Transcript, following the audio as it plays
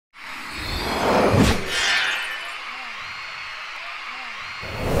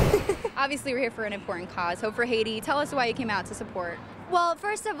obviously we're here for an important cause, Hope for Haiti. Tell us why you came out to support. Well,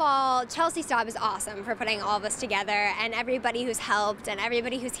 first of all, Chelsea Staub is awesome for putting all of us together, and everybody who's helped and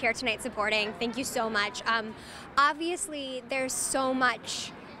everybody who's here tonight supporting. Thank you so much. Obviously, there's so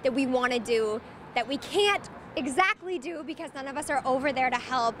much that we want to do that we can't exactly do because none of us are over there to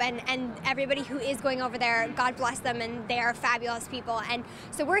help, and everybody who is going over there, God bless them, and they are fabulous people. And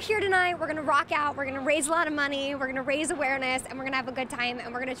so we're here tonight, we're gonna rock out, we're gonna raise a lot of money, we're gonna raise awareness, and we're gonna have a good time,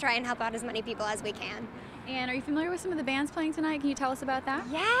 and we're gonna try and help out as many people as we can. And are you familiar with some of the bands playing tonight? Can you tell us about that?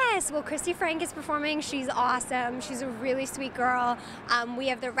 Yes, well, Christy Frank is performing. She's awesome. She's a really sweet girl. We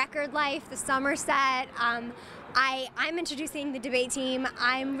have the Record Life, the Somerset. I'm introducing the debate team.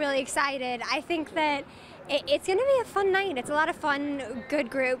 I'm really excited. I think that it's going to be a fun night. It's a lot of fun, good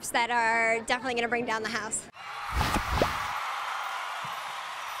groups that are definitely going to bring down the house.